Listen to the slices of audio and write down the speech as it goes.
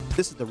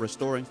This is the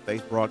Restoring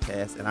Faith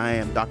broadcast, and I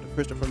am Dr.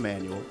 Christopher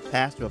Manuel,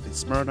 pastor of the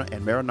Smyrna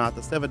and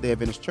Maranatha Seventh-day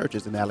Adventist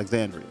churches in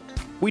Alexandria.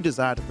 We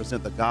desire to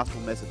present the gospel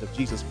message of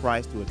Jesus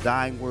Christ to a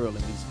dying world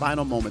in these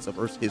final moments of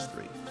Earth's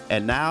history.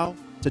 And now,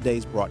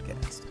 today's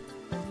broadcast.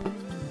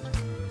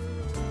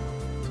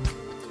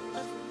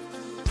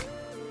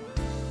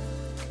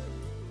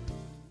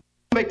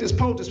 Make this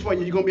poultice for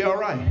you, you're going to be all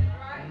right.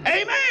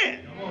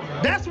 Amen.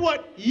 That's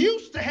what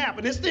used to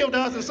happen. It still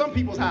does in some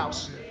people's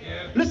house.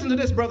 Listen to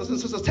this, brothers and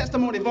sisters.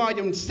 Testimony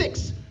volume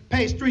 6,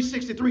 page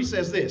 363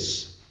 says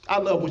this. I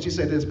love when she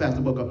said this,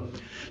 Pastor Booker.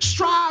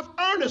 Strive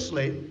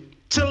earnestly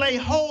to lay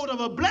hold of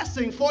a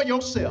blessing for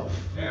yourself.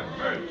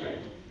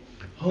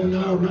 Oh,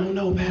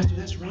 no, Pastor,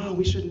 that's wrong.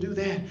 We shouldn't do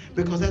that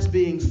because that's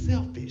being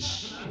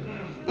selfish.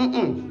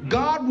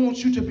 God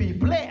wants you to be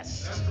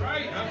blessed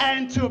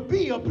and to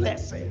be a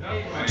blessing.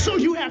 So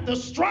you have to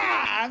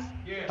strive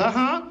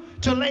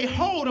to lay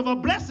hold of a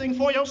blessing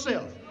for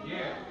yourself.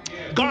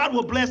 God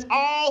will bless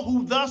all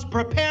who thus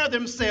prepare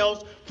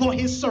themselves for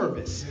his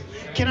service.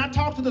 Can I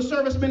talk to the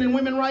servicemen and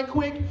women right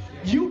quick?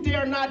 You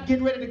dare not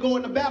get ready to go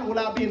into battle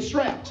without being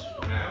strapped.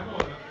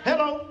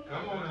 Hello?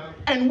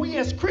 And we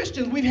as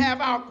Christians, we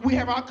have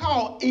our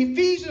call.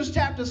 Ephesians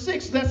chapter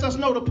 6 lets us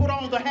know to put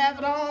on the half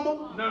of the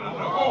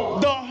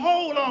armor. The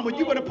whole armor.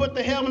 You better put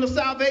the helmet of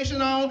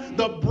salvation on,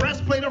 the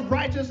breastplate of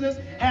righteousness,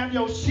 have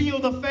your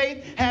shield of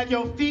faith, have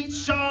your feet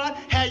shod,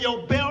 have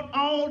your belt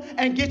on,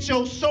 and get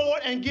your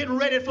sword and get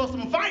ready for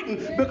some fighting.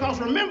 Because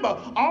remember,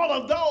 all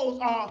of those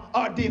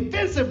are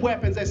defensive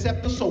weapons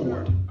except the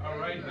sword. All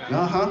right.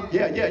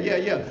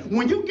 Yeah.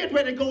 When you get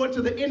ready to go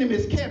into the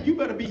enemy's camp, you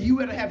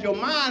better have your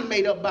mind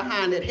made up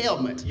behind that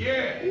helmet.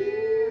 Yeah.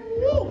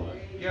 Woo.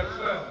 Yes,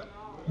 sir.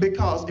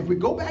 Because if we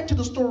go back to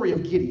the story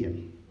of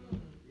Gideon,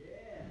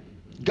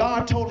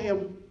 God told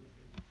him,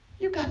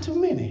 you got too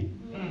many.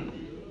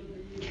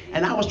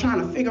 And I was trying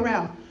to figure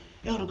out,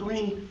 Elder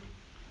Green,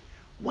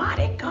 why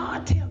did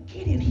God tell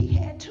Gideon he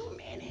had too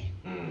many?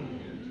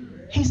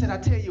 He said, I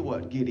tell you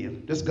what,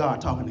 Gideon, this is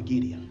God talking to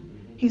Gideon.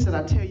 He said,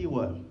 I tell you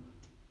what,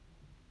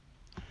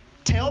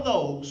 tell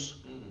those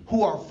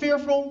who are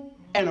fearful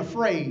and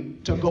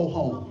afraid to go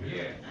home.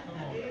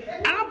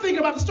 And I'm thinking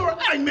about the story.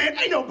 Hey, man,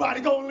 ain't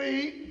nobody gonna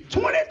leave.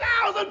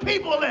 20,000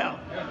 people left.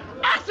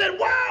 I said,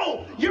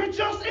 wow, you're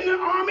just in the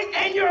army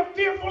and you're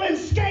fearful and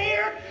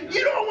scared.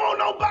 You don't want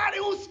nobody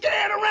who's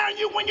scared around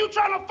you when you're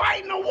trying to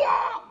fight in a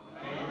war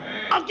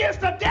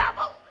against the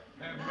devil.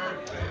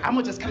 I'm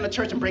gonna just come to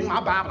church and bring my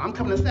Bible. I'm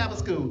coming to Sabbath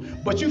school.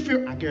 But you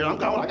fear, girl, I'm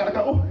going, I gotta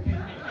go.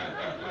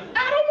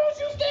 I don't want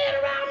you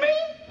scared around me.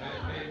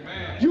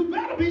 You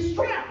better be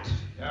strapped.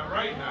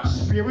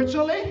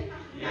 Spiritually,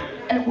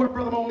 and where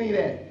Brother Mo need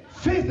at?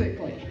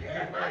 Physically.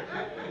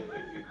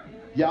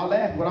 Y'all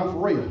laugh, but I'm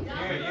for real.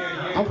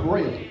 I'm for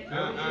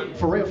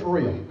real. For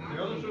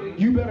real.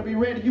 You better be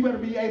ready. You better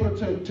be able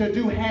to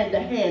do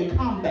hand-to-hand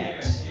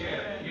combat.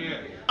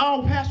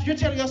 Oh, Pastor, you're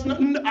telling us,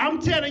 I'm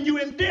telling you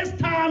in this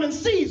time and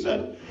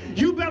season,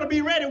 you better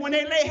be ready when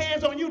they lay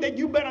hands on you, that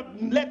you better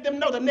let them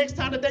know the next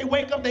time that they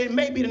wake up, they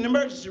may be in an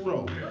emergency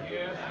room.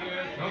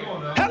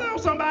 Hello,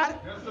 somebody.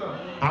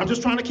 I'm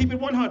just trying to keep it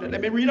 100.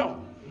 Let me read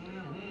on.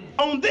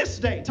 On this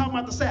day, talking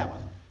about the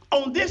Sabbath.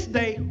 On this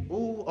day,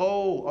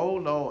 oh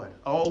Lord,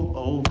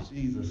 oh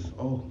Jesus,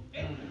 oh.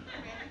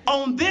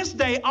 On this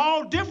day,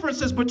 all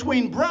differences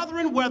between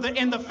brethren, whether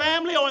in the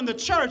family or in the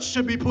church,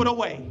 should be put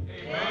away.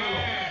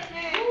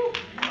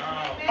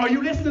 Are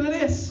you listening to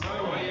this?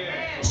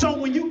 So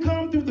when you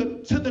come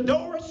through to the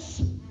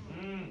doors,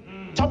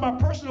 talk about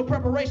personal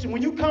preparation.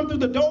 When you come through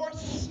the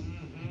doors,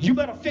 you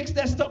better fix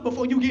that stuff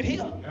before you get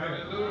here.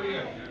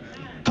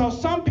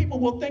 Because some people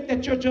will think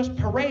that you're just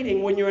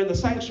parading when you're in the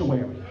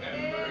sanctuary.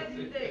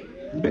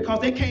 Because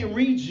they can't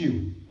read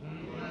you.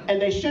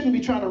 And they shouldn't be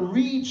trying to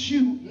read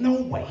you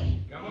no way.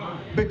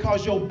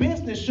 Because your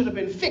business should have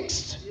been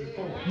fixed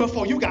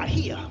before you got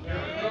here.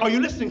 Are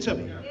you listening to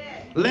me?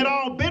 Let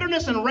all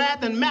bitterness and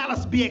wrath and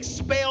malice be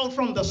expelled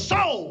from the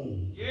soul.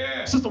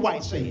 Sister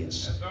White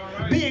says.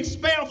 Be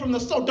expelled from the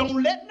soul.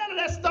 Don't let none of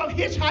that stuff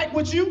hitchhike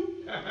with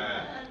you.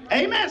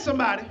 Amen,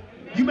 somebody.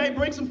 You may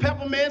bring some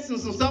peppermints and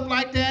some stuff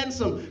like that and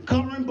some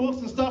coloring books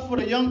and stuff for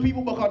the young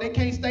people because they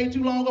can't stay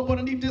too long up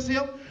underneath this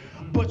hill.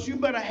 But you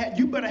better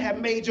have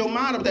made your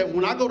mind up that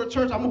when I go to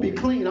church, I'm going to be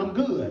clean. I'm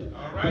good.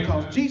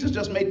 Because Jesus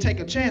just may take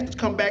a chance to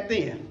come back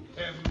then.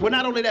 Well,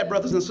 not only that,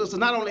 brothers and sisters,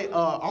 not only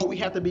are we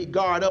have to be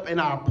guarded up in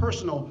our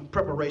personal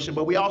preparation,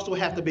 but we also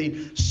have to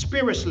be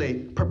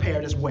spiritually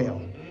prepared as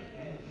well.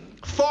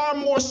 Far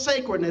more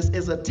sacredness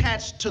is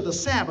attached to the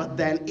Sabbath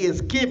than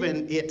is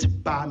given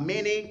it by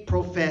many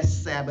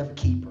professed Sabbath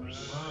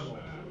keepers.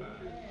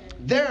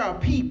 There are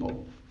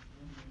people,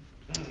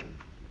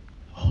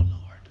 oh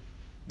Lord,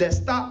 that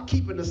stopped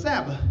keeping the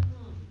Sabbath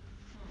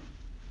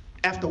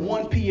after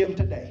 1 p.m.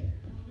 today.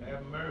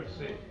 Have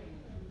mercy.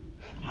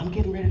 I'm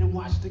getting ready to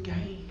watch the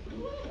game.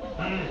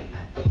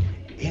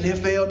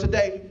 NFL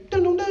today.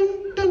 Dun, dun,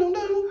 dun, dun, dun,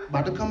 dun.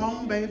 About to come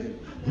on, baby.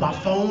 My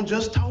phone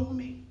just told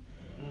me.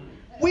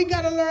 We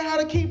got to learn how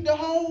to keep the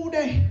whole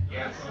day.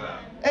 Yes, sir.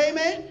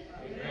 Amen.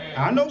 Amen.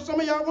 I know some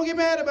of y'all gonna get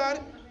mad about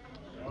it.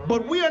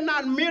 But we are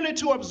not merely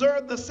to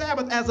observe the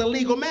Sabbath as a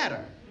legal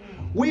matter.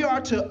 We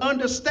are to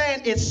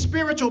understand its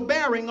spiritual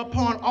bearing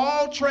upon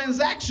all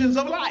transactions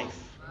of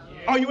life.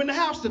 Are you in the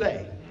house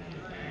today?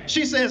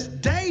 She says,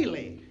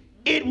 daily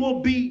it will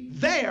be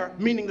their,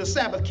 meaning the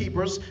Sabbath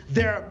keepers,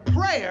 their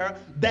prayer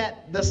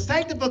that the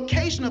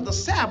sanctification of the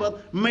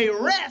Sabbath may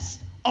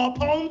rest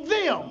upon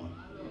them.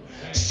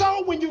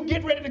 So when you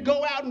get ready to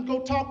go out and go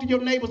talk to your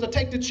neighbors or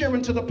take the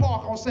children to the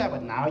park on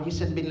Sabbath, now you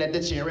shouldn't be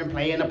letting the children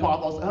play in the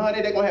park.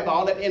 Honey, they're going to have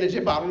all that energy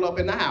bottled up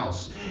in the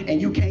house.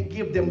 And you can't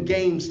give them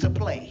games to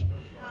play.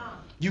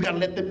 You got to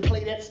let them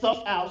play that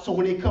stuff out so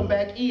when they come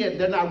back in,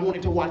 they're not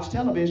wanting to watch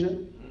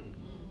television.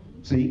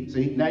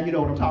 See, now you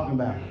know what I'm talking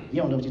about.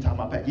 You don't know what you're talking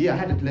about, Pat. Yeah, I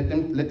had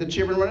to let the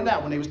children run it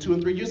out when they was 2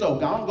 and 3 years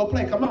old. Go on, go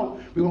play. Come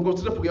on. We're going to go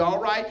to the pool. You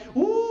all right?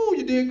 Ooh,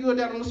 you did good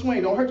down on the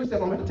swing. Don't hurt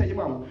yourself. I'm going to tell your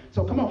mama.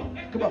 So come on.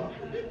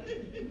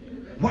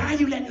 Why are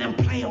you letting them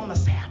play on the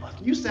Sabbath?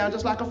 You sound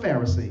just like a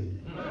Pharisee.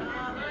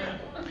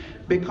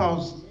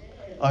 Because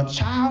a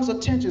child's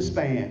attention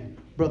span,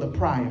 Brother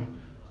Pryor,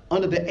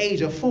 under the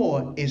age of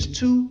 4 is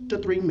 2 to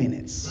 3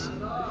 minutes.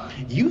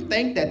 You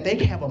think that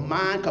they have a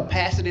mind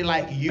capacity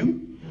like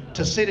you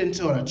to sit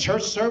into a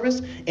church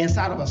service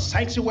inside of a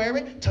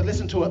sanctuary to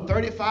listen to a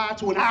 35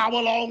 to an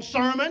hour-long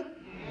sermon?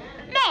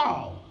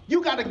 No.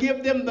 You got to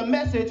give them the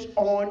message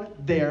on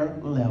their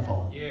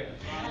level. Yeah.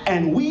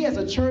 And we as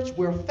a church,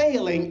 we're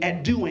failing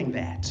at doing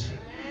that.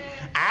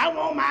 I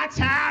want my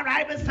child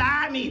right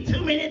beside me.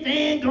 Too many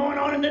things going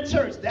on in the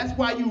church. That's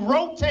why you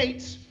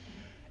rotate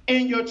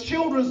in your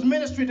children's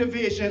ministry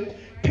division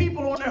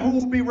people on there who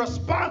will be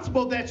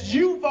responsible that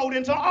you vote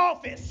into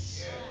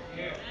office.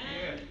 Yeah.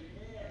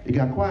 You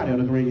got quiet,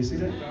 Elder Green. You see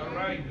that? That's all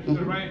right. That's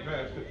all right,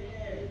 Pastor.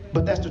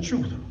 But that's the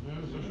truth.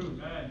 That's the truth,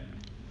 man.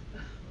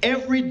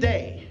 Every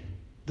day,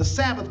 the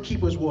Sabbath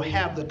keepers will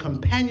have the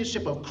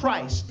companionship of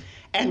Christ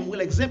and will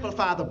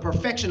exemplify the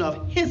perfection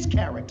of his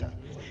character.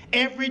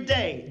 Every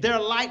day, their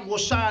light will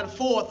shine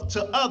forth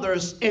to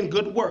others in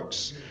good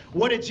works.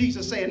 What did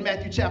Jesus say in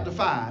Matthew chapter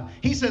 5?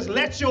 He says,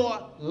 let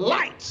your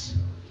light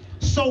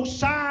so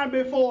shine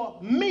before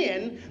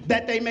men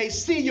that they may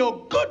see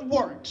your good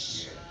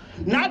works.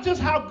 Not just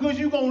how good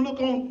you're going to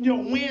look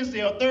on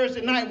Wednesday or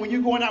Thursday night when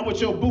you're going out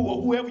with your boo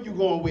or whoever you're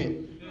going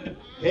with.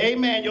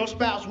 Amen, your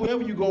spouse,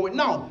 whoever you're going with.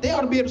 No, they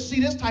ought to be able to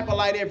see this type of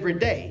light every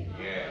day.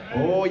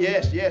 Oh,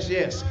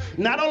 yes.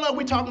 Not only are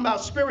we talking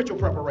about spiritual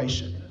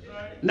preparation,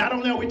 not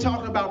only are we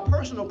talking about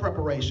personal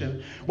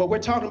preparation, but we're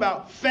talking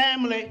about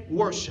family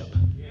worship.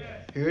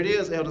 Here it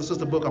is, Elder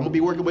Sister Book. I'm going to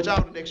be working with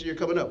y'all the next year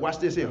coming up. Watch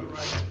this here.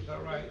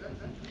 All right.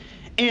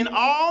 In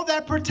all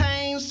that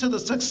pertains to the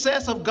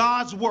success of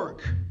God's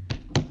work,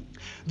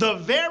 the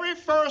very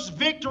first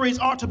victories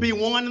are to be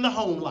won in the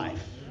home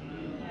life.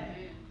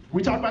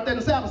 We talked about that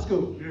in Sabbath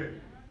school. Yeah.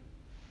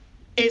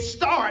 It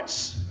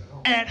starts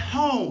at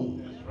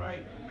home. That's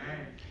right.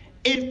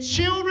 If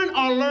children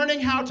are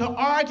learning how to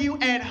argue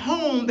at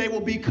home, they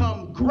will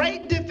become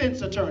great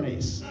defense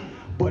attorneys,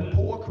 but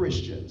poor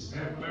Christians.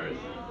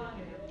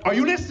 Are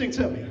you listening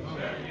to me?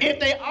 If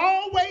they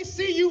always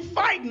see you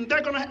fighting,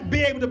 they're going to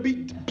be able to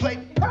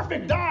play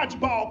perfect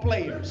dodgeball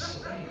players.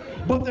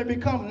 But they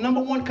become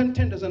 #1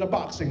 contenders in a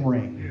boxing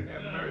ring.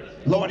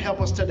 Lord,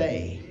 help us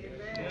today.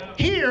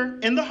 Here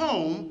in the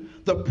home,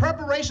 the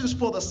preparations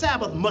for the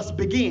Sabbath must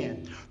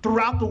begin.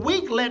 Throughout the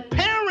week, let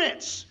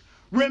parents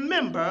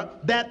remember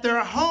that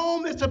their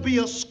home is to be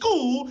a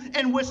school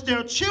in which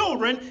their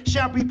children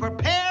shall be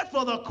prepared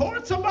for the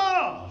courts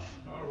above.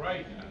 All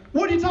right.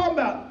 What are you talking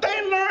about?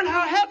 They learn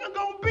how heaven's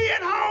going to be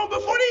at home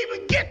before they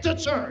even get to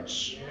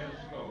church.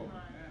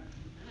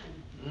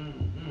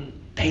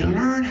 They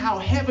learn how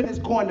heaven is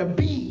going to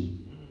be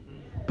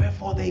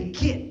before they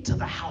get to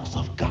the house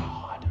of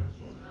God.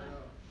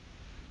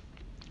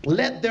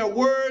 Let their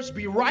words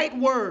be right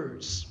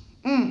words.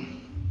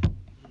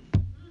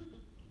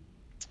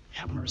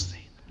 Have mercy.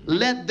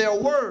 Let their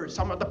words,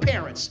 talking about the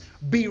parents,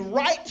 be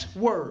right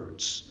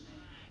words.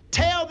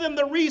 Tell them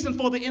the reason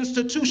for the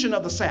institution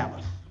of the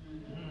Sabbath.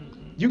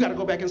 You got to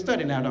go back and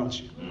study now, don't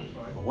you?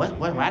 Why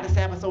is the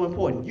Sabbath so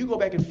important? You go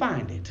back and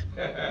find it.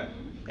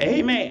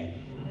 Amen.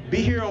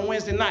 Be here on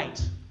Wednesday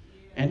night.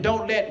 And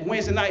don't let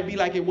Wednesday night be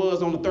like it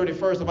was on the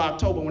 31st of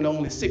October when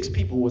only 6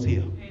 people was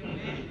here.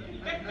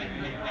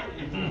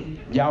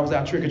 Y'all was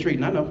out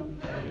trick-or-treating, I know.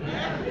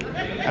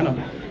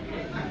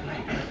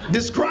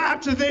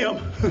 Describe to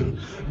them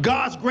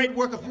God's great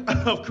work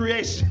of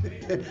creation.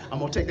 I'm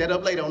going to take that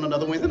up later on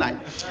another Wednesday night.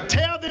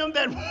 Tell them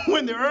that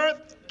when the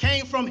earth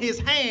came from his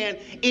hand,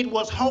 it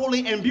was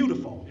holy and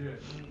beautiful.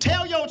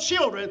 Tell your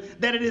children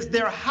that it is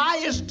their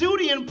highest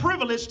duty and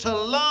privilege to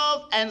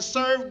love and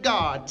serve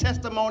God.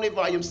 Testimony,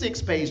 volume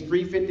 6, page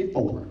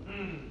 354.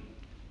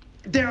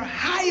 Their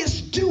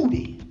highest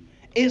duty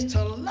is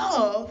to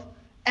love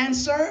and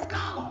serve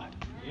God.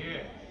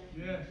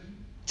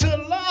 To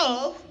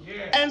love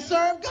and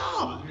serve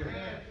God.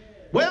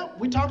 Well,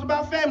 we talked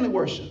about family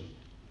worship.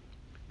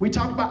 We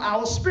talked about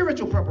our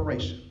spiritual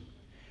preparation.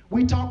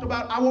 We talked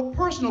about our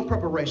personal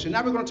preparation.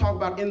 Now we're going to talk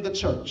about in the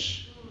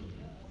church.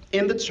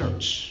 in the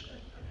church.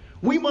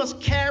 We must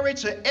carry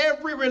to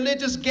every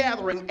religious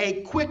gathering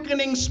a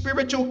quickening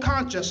spiritual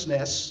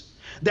consciousness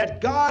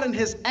that God and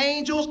his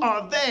angels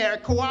are there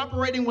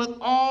cooperating with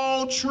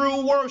all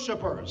true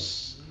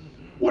worshipers.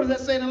 What does that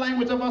say in the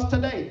language of us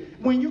today?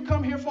 When you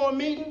come here for a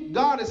meeting,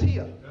 God is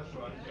here.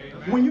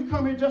 When you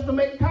come here just to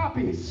make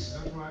copies,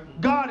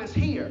 God is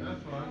here.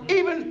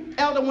 Even,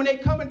 elder, when they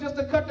come in just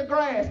to cut the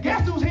grass,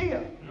 guess who's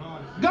here?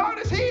 God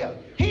is here.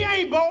 He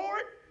ain't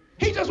bored.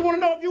 He just want to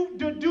know if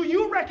you do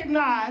you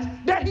recognize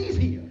that he's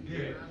here?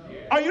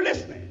 Are you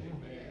listening?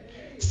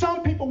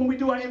 Some people, when we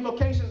do our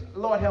invocations,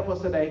 Lord help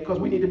us today, because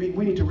we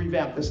need to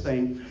revamp this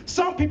thing.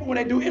 Some people, when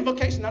they do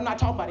invocation, I'm not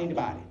talking about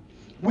anybody.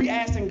 We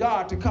asking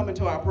God to come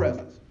into our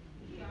presence.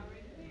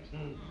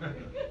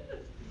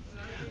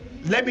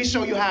 Let me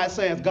show you how it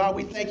says. God,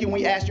 we thank you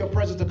when we ask your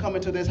presence to come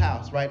into this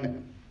house right now.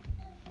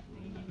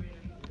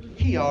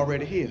 He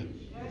already here.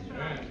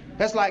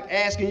 That's like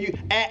asking you.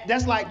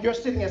 That's like you're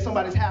sitting at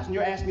somebody's house and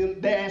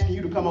they're asking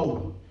you to come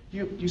over.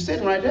 You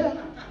sitting right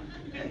there.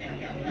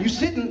 You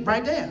sitting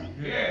right there.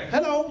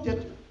 Hello.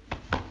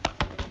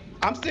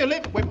 I'm still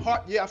living. Wait,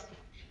 heart. Yeah.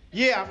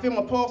 I feel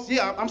my pulse.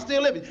 Yeah, I'm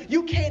still living.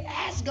 You can't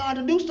ask God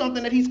to do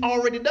something that he's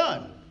already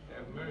done.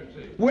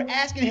 We're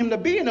asking him to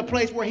be in a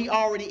place where he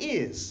already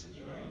is.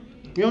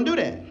 You don't do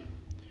that.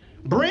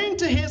 Bring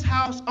to his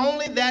house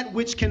only that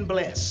which can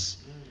bless.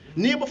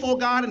 Kneel before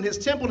God in his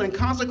temple and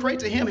consecrate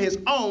to him his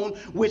own,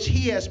 which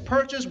he has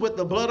purchased with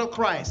the blood of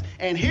Christ.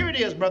 And here it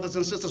is, brothers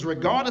and sisters,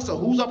 regardless of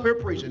who's up here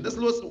preaching.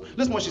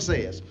 Listen what she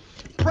says.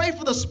 Pray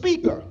for the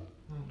speaker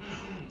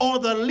or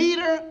the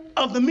leader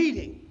of the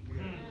meeting.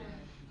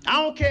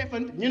 I don't care if,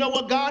 you know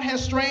what, God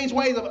has strange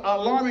ways of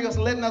alarming us,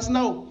 letting us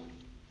know.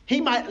 He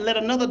might let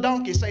another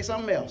donkey say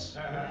something else.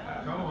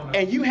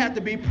 And you have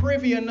to be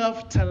privy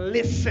enough to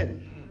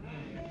listen.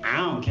 I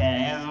don't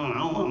care. I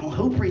don't know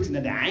who preaching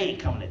today. I ain't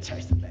coming to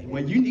church today.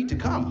 Well, you need to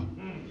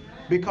come.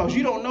 Because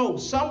you don't know.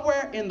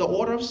 Somewhere in the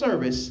order of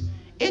service,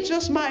 it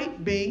just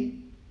might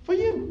be for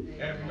you.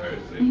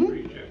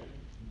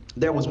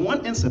 There was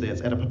one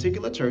incident at a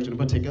particular church in a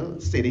particular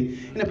city,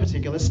 in a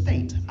particular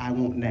state I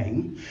won't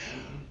name.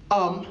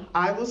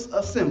 I was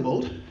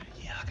assembled.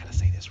 Yeah, I gotta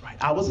say this right.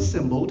 I was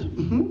assembled.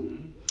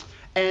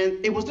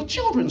 And it was the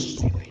children's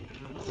story.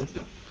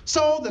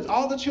 So that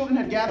all the children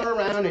had gathered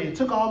around, and they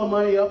took all the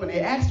money up, and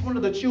they asked one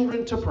of the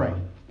children to pray.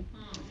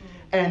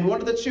 And one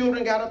of the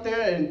children got up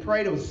there and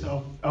prayed. It was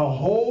a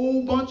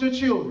whole bunch of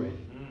children.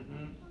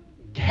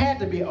 Had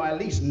to be at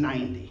least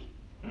 90.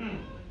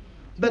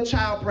 The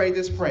child prayed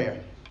this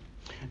prayer.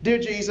 Dear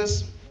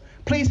Jesus,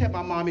 please help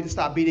my mommy to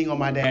stop beating on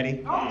my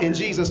daddy. In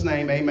Jesus'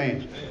 name,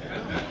 amen.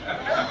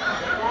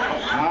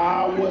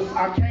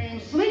 I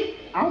can't sleep.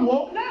 I'm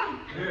woke now.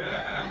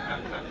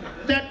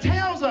 That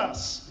tells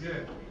us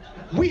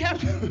we have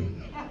to.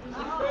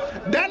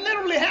 That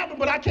literally happened,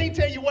 but I can't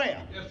tell you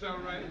where. That's all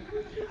right.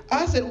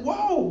 I said,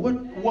 whoa,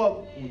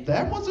 well,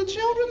 that was a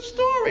children's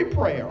story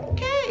prayer.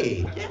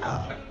 Okay,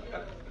 yeah.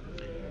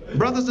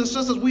 Brothers and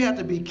sisters, we have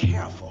to be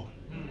careful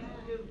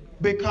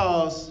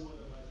because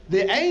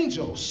the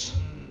angels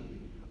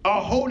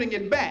are holding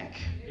it back.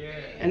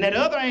 And that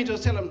other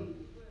angels tell them,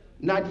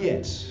 not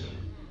yet.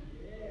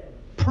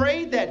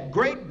 Pray that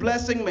great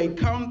blessing may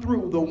come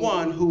through the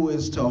one who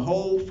is to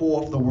hold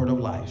forth the word of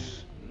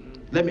life.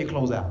 Let me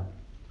close out.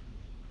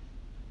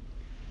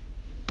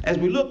 As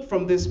we look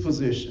from this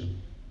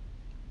position,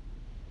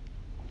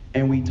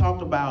 and we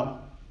talked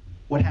about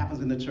what happens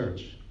in the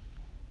church,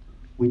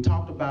 we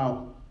talked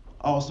about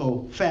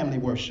also family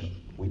worship,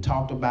 we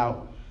talked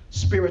about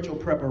spiritual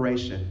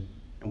preparation,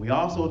 and we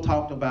also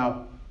talked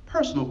about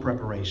personal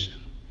preparation.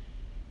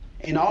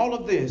 In all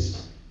of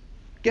this,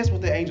 guess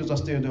what the angels are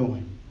still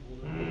doing?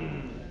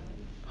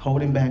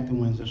 Holding back the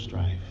winds of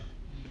strife.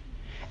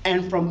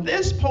 And from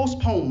this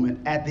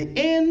postponement, at the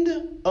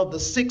end of the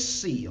sixth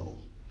seal,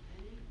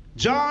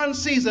 John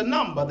sees a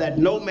number that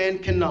no man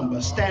can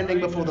number, standing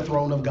before the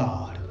throne of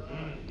God.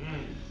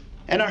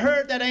 And I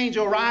heard that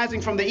angel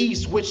rising from the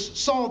east, which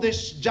saw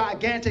this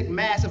gigantic,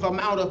 massive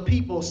amount of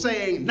people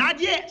saying, not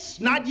yet,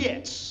 not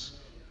yet.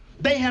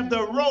 They have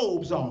their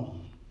robes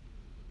on.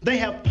 They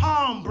have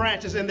palm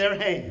branches in their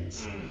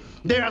hands.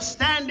 They are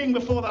standing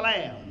before the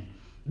Lamb.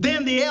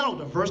 Then the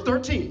elder, verse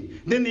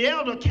 13, then the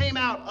elder came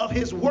out of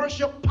his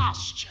worship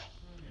posture.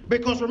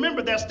 Because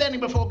remember, they're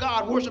standing before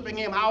God, worshiping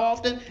him how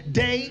often?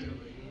 Day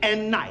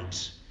and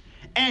night.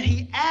 And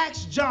he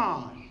asked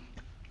John,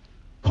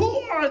 who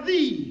are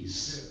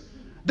these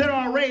that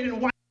are arrayed in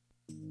white?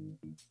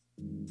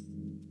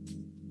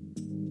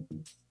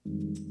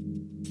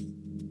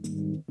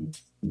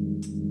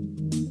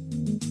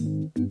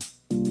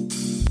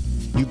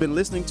 You've been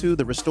listening to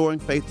the Restoring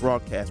Faith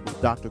broadcast with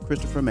Dr.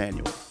 Christopher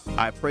Manuel.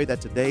 I pray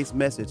that today's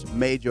message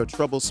made your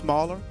troubles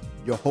smaller,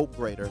 your hope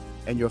greater,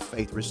 and your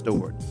faith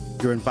restored.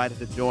 You're invited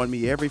to join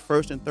me every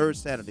first and third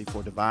Saturday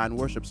for Divine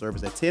Worship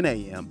Service at 10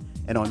 a.m.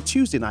 and on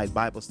Tuesday night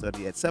Bible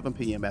study at 7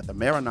 p.m. at the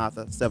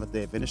Maranatha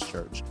Seventh-day Adventist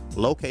Church,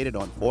 located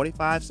on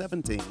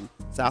 4517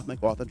 South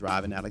MacArthur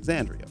Drive in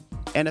Alexandria.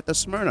 and at the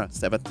Smyrna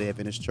Seventh-day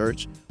Adventist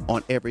Church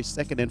on every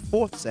second and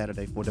fourth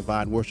Saturday for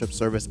divine worship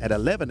service at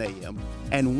 11 a.m. and